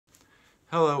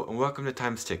Hello and welcome to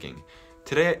Time's Ticking.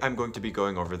 Today I'm going to be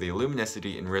going over the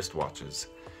luminosity in wristwatches.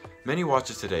 Many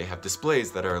watches today have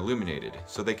displays that are illuminated,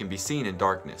 so they can be seen in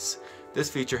darkness. This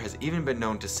feature has even been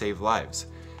known to save lives.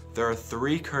 There are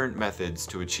three current methods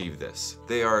to achieve this.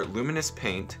 They are luminous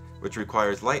paint, which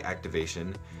requires light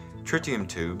activation, tritium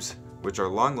tubes, which are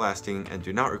long-lasting and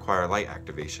do not require light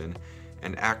activation,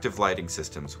 and active lighting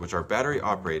systems, which are battery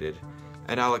operated,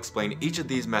 and I'll explain each of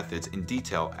these methods in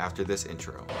detail after this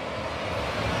intro.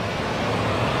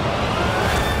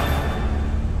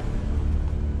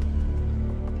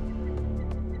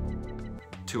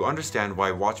 To understand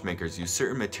why watchmakers use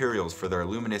certain materials for their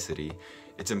luminosity,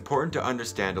 it's important to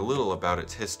understand a little about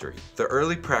its history. The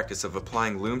early practice of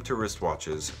applying lume to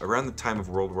wristwatches around the time of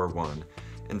World War I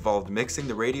involved mixing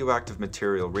the radioactive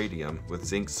material radium with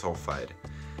zinc sulfide.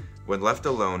 When left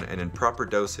alone and in proper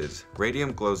doses,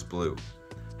 radium glows blue.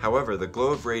 However, the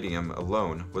glow of radium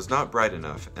alone was not bright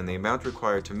enough, and the amount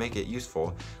required to make it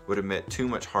useful would emit too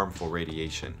much harmful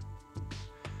radiation.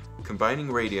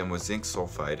 Combining radium with zinc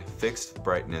sulfide fixed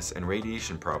brightness and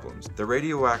radiation problems. The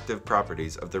radioactive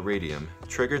properties of the radium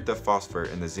triggered the phosphor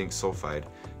in the zinc sulfide,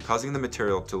 causing the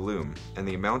material to lume, and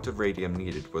the amount of radium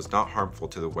needed was not harmful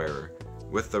to the wearer.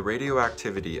 With the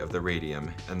radioactivity of the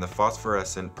radium and the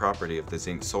phosphorescent property of the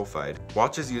zinc sulfide,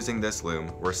 watches using this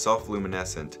lume were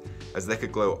self-luminescent, as they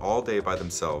could glow all day by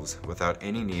themselves without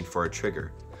any need for a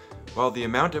trigger. While the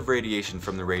amount of radiation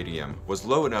from the radium was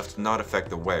low enough to not affect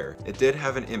the wearer, it did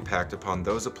have an impact upon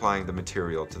those applying the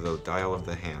material to the dial of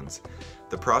the hands.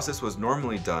 The process was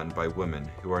normally done by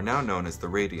women, who are now known as the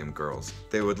radium girls.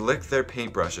 They would lick their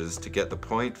paintbrushes to get the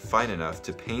point fine enough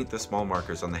to paint the small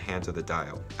markers on the hands of the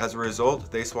dial. As a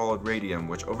result, they swallowed radium,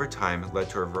 which over time led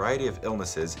to a variety of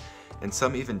illnesses, and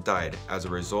some even died as a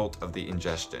result of the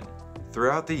ingestion.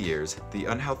 Throughout the years, the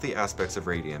unhealthy aspects of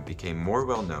radium became more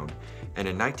well known, and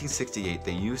in 1968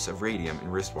 the use of radium in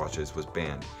wristwatches was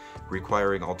banned,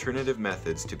 requiring alternative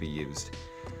methods to be used.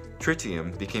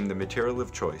 Tritium became the material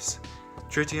of choice.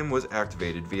 Tritium was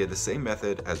activated via the same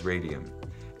method as radium,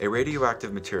 a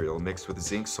radioactive material mixed with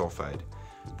zinc sulfide.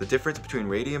 The difference between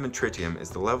radium and tritium is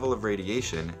the level of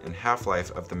radiation and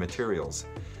half-life of the materials.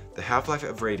 The half-life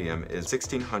of radium is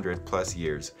 1600 plus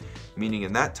years, meaning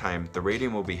in that time the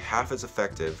radium will be half as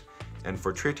effective, and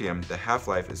for tritium the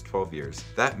half-life is 12 years.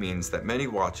 That means that many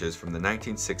watches from the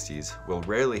 1960s will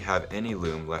rarely have any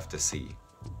lume left to see.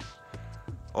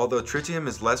 Although tritium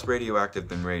is less radioactive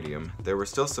than radium, there were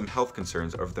still some health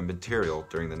concerns over the material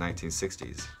during the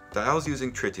 1960s. Dials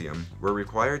using tritium were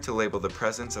required to label the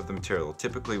presence of the material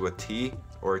typically with T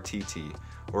or TT,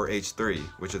 or H3,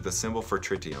 which is the symbol for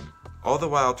tritium. All the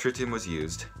while tritium was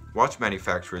used, watch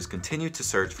manufacturers continued to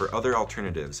search for other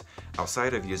alternatives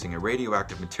outside of using a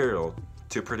radioactive material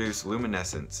to produce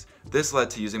luminescence. This led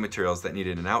to using materials that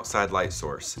needed an outside light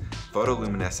source,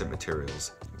 photoluminescent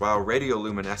materials. While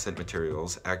radioluminescent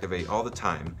materials activate all the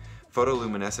time,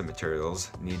 photoluminescent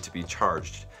materials need to be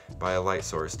charged by a light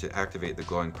source to activate the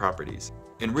glowing properties.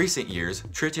 In recent years,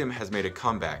 tritium has made a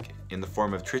comeback in the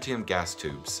form of tritium gas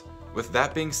tubes. With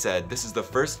that being said, this is the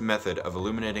first method of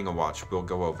illuminating a watch we'll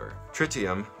go over.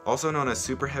 Tritium, also known as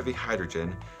super heavy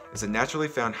hydrogen, is a naturally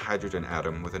found hydrogen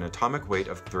atom with an atomic weight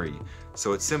of 3,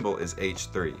 so its symbol is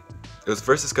H3. It was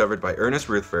first discovered by Ernest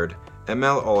Rutherford,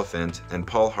 M.L. Oliphant, and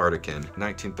Paul Hartican,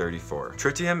 1934.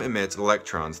 Tritium emits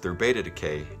electrons through beta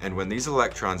decay, and when these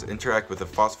electrons interact with the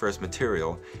phosphorus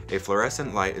material, a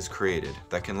fluorescent light is created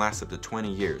that can last up to 20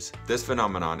 years. This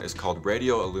phenomenon is called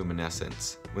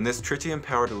radioluminescence. When this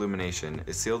tritium-powered illumination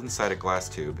is sealed inside a glass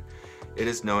tube, it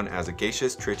is known as a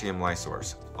gaseous tritium light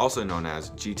source, also known as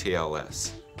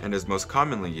GTLS, and is most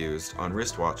commonly used on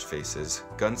wristwatch faces,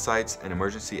 gun sights, and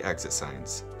emergency exit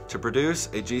signs. To produce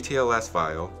a GTLS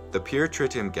vial, the pure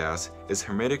tritium gas is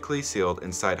hermetically sealed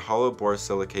inside hollow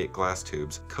borosilicate glass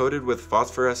tubes coated with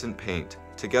phosphorescent paint.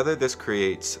 Together this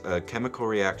creates a chemical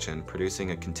reaction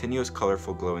producing a continuous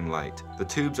colorful glowing light. The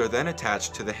tubes are then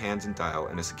attached to the hands and dial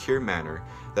in a secure manner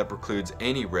that precludes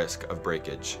any risk of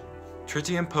breakage.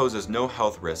 Tritium poses no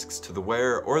health risks to the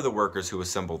wearer or the workers who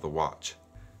assemble the watch.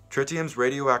 Tritium's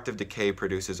radioactive decay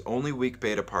produces only weak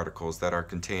beta particles that are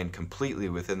contained completely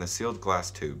within the sealed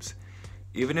glass tubes.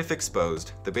 Even if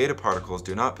exposed, the beta particles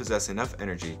do not possess enough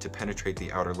energy to penetrate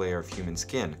the outer layer of human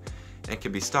skin, and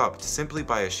can be stopped simply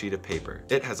by a sheet of paper.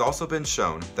 It has also been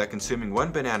shown that consuming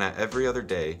one banana every other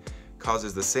day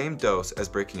causes the same dose as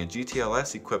breaking a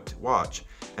GTLS-equipped watch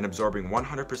and absorbing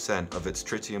 100% of its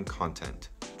tritium content.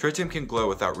 Tritium can glow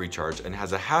without recharge and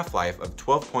has a half-life of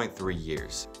 12.3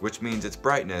 years, which means its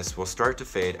brightness will start to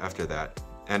fade after that,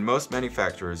 and most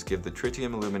manufacturers give the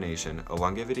tritium illumination a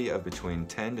longevity of between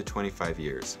 10 to 25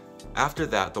 years. After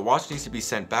that, the watch needs to be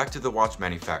sent back to the watch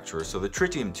manufacturer so the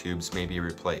tritium tubes may be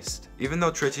replaced. Even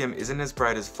though tritium isn't as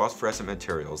bright as phosphorescent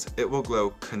materials, it will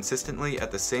glow consistently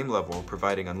at the same level,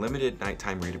 providing unlimited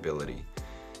nighttime readability.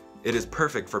 It is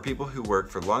perfect for people who work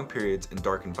for long periods in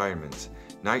dark environments,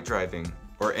 night driving,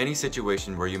 or any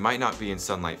situation where you might not be in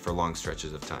sunlight for long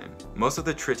stretches of time. Most of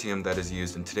the tritium that is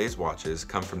used in today's watches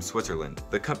come from Switzerland.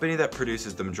 The company that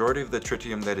produces the majority of the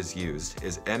tritium that is used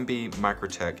is MB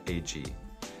Microtech AG.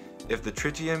 If the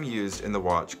tritium used in the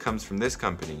watch comes from this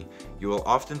company, you will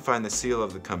often find the seal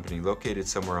of the company located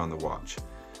somewhere on the watch.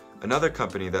 Another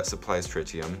company that supplies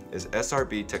tritium is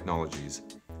SRB Technologies,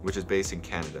 which is based in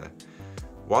Canada.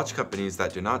 Watch companies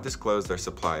that do not disclose their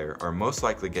supplier are most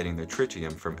likely getting their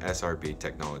tritium from SRB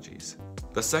Technologies.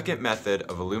 The second method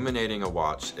of illuminating a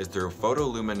watch is through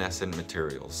photoluminescent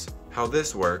materials. How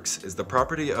this works is the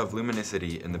property of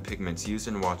luminosity in the pigments used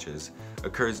in watches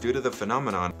occurs due to the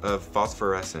phenomenon of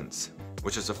phosphorescence,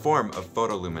 which is a form of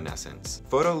photoluminescence.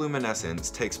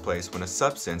 Photoluminescence takes place when a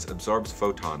substance absorbs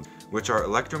photons, which are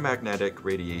electromagnetic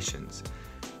radiations,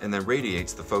 and then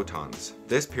radiates the photons.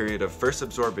 This period of first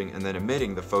absorbing and then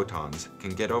emitting the photons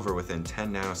can get over within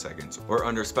 10 nanoseconds, or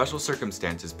under special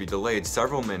circumstances be delayed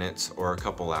several minutes or a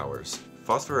couple hours.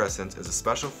 Phosphorescence is a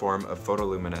special form of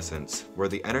photoluminescence where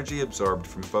the energy absorbed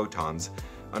from photons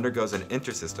undergoes an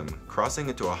intersystem, crossing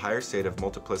into a higher state of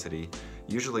multiplicity,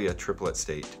 usually a triplet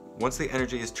state. Once the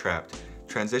energy is trapped,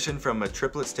 transition from a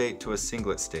triplet state to a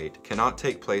singlet state cannot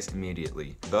take place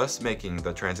immediately, thus making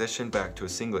the transition back to a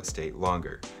singlet state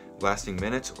longer, lasting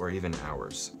minutes or even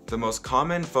hours. The most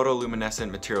common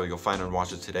photoluminescent material you'll find on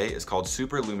watches today is called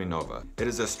Super Luminova. It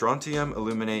is a strontium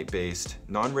illuminate-based,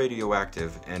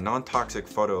 non-radioactive, and non-toxic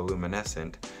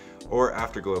photoluminescent or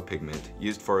afterglow pigment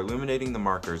used for illuminating the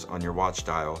markers on your watch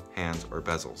dial, hands, or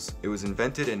bezels. It was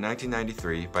invented in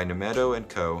 1993 by Lume &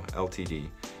 Co. Ltd.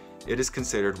 It is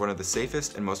considered one of the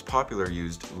safest and most popular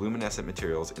used luminescent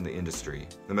materials in the industry.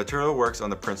 The material works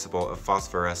on the principle of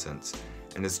phosphorescence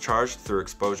and is charged through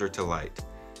exposure to light.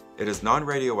 It is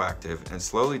non-radioactive and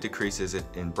slowly decreases it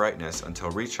in brightness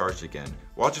until recharged again.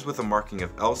 Watches with a marking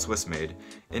of L Swissmade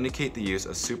indicate the use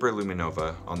of Super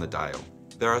Luminova on the dial.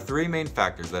 There are three main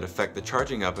factors that affect the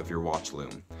charging up of your watch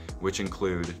lume, which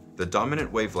include the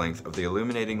dominant wavelength of the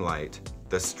illuminating light,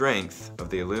 the strength of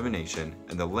the illumination,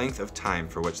 and the length of time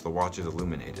for which the watch is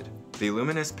illuminated. The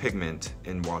luminous pigment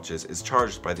in watches is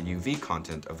charged by the UV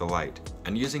content of the light,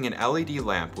 and using an LED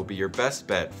lamp will be your best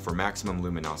bet for maximum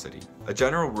luminosity. A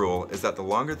general rule is that the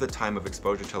longer the time of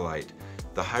exposure to light,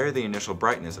 the higher the initial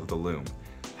brightness of the lume.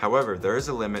 However, there is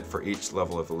a limit for each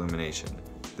level of illumination.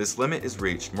 This limit is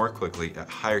reached more quickly at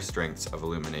higher strengths of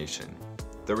illumination.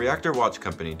 The Reactor Watch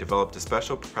Company developed a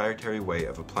special proprietary way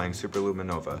of applying Super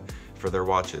Luminova for their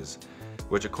watches,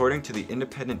 which according to the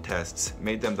independent tests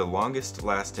made them the longest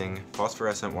lasting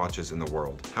phosphorescent watches in the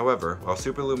world. However, while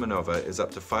Super Luminova is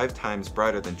up to 5 times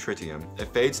brighter than tritium,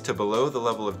 it fades to below the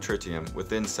level of tritium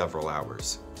within several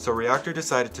hours. So Reactor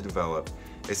decided to develop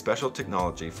a special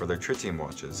technology for their tritium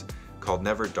watches called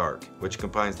Never Dark, which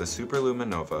combines the Super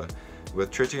Luminova with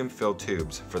tritium-filled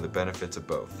tubes for the benefits of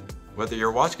both. Whether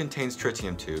your watch contains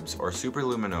tritium tubes or Super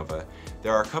Luminova,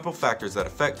 there are a couple factors that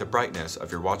affect the brightness of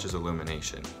your watch's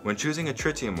illumination. When choosing a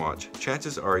tritium watch,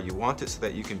 chances are you want it so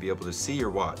that you can be able to see your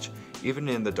watch, even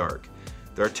in the dark.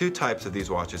 There are two types of these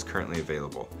watches currently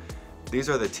available. These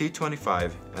are the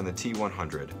T25 and the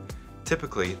T100.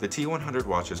 Typically, the T100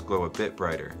 watches glow a bit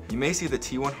brighter. You may see the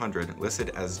T100 listed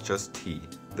as just T.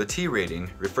 The T rating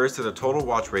refers to the total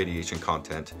watch radiation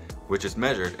content, which is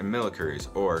measured in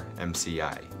millicuries, or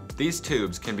MCI. These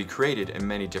tubes can be created in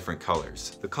many different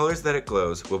colors. The colors that it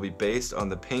glows will be based on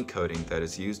the paint coating that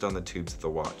is used on the tubes of the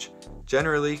watch.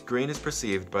 Generally, green is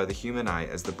perceived by the human eye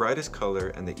as the brightest color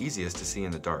and the easiest to see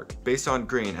in the dark. Based on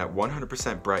green at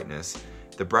 100% brightness,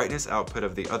 the brightness output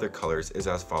of the other colors is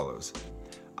as follows.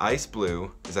 Ice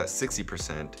blue is at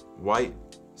 60%, white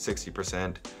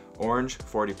 60%, orange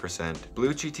 40%.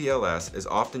 Blue GTLS is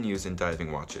often used in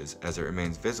diving watches as it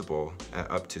remains visible at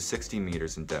up to 60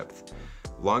 meters in depth,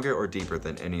 longer or deeper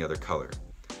than any other color.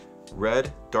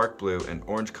 Red, dark blue, and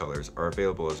orange colors are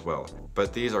available as well,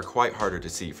 but these are quite harder to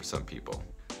see for some people.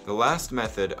 The last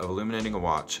method of illuminating a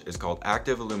watch is called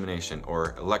active illumination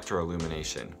or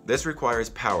electroillumination. This requires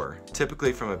power,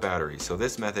 typically from a battery, so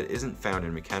this method isn't found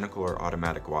in mechanical or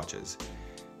automatic watches.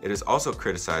 It is also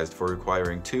criticized for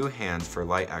requiring 2 hands for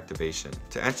light activation.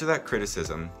 To answer that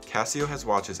criticism, Casio has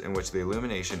watches in which the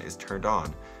illumination is turned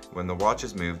on when the watch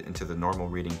is moved into the normal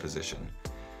reading position.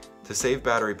 To save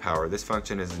battery power, this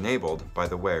function is enabled by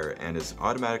the wearer and is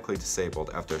automatically disabled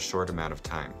after a short amount of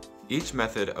time. Each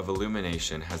method of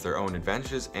illumination has their own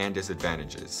advantages and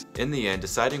disadvantages. In the end,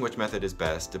 deciding which method is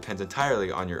best depends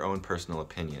entirely on your own personal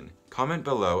opinion. Comment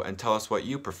below and tell us what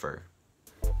you prefer.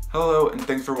 Hello and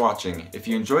thanks for watching. If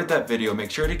you enjoyed that video,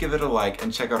 make sure to give it a like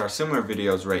and check out our similar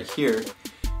videos right here.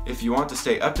 If you want to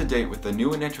stay up to date with the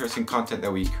new and interesting content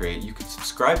that we create, you can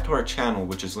subscribe to our channel,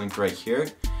 which is linked right here.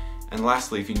 And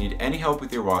lastly, if you need any help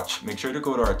with your watch, make sure to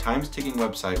go to our times-ticking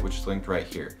website, which is linked right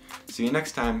here. See you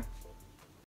next time.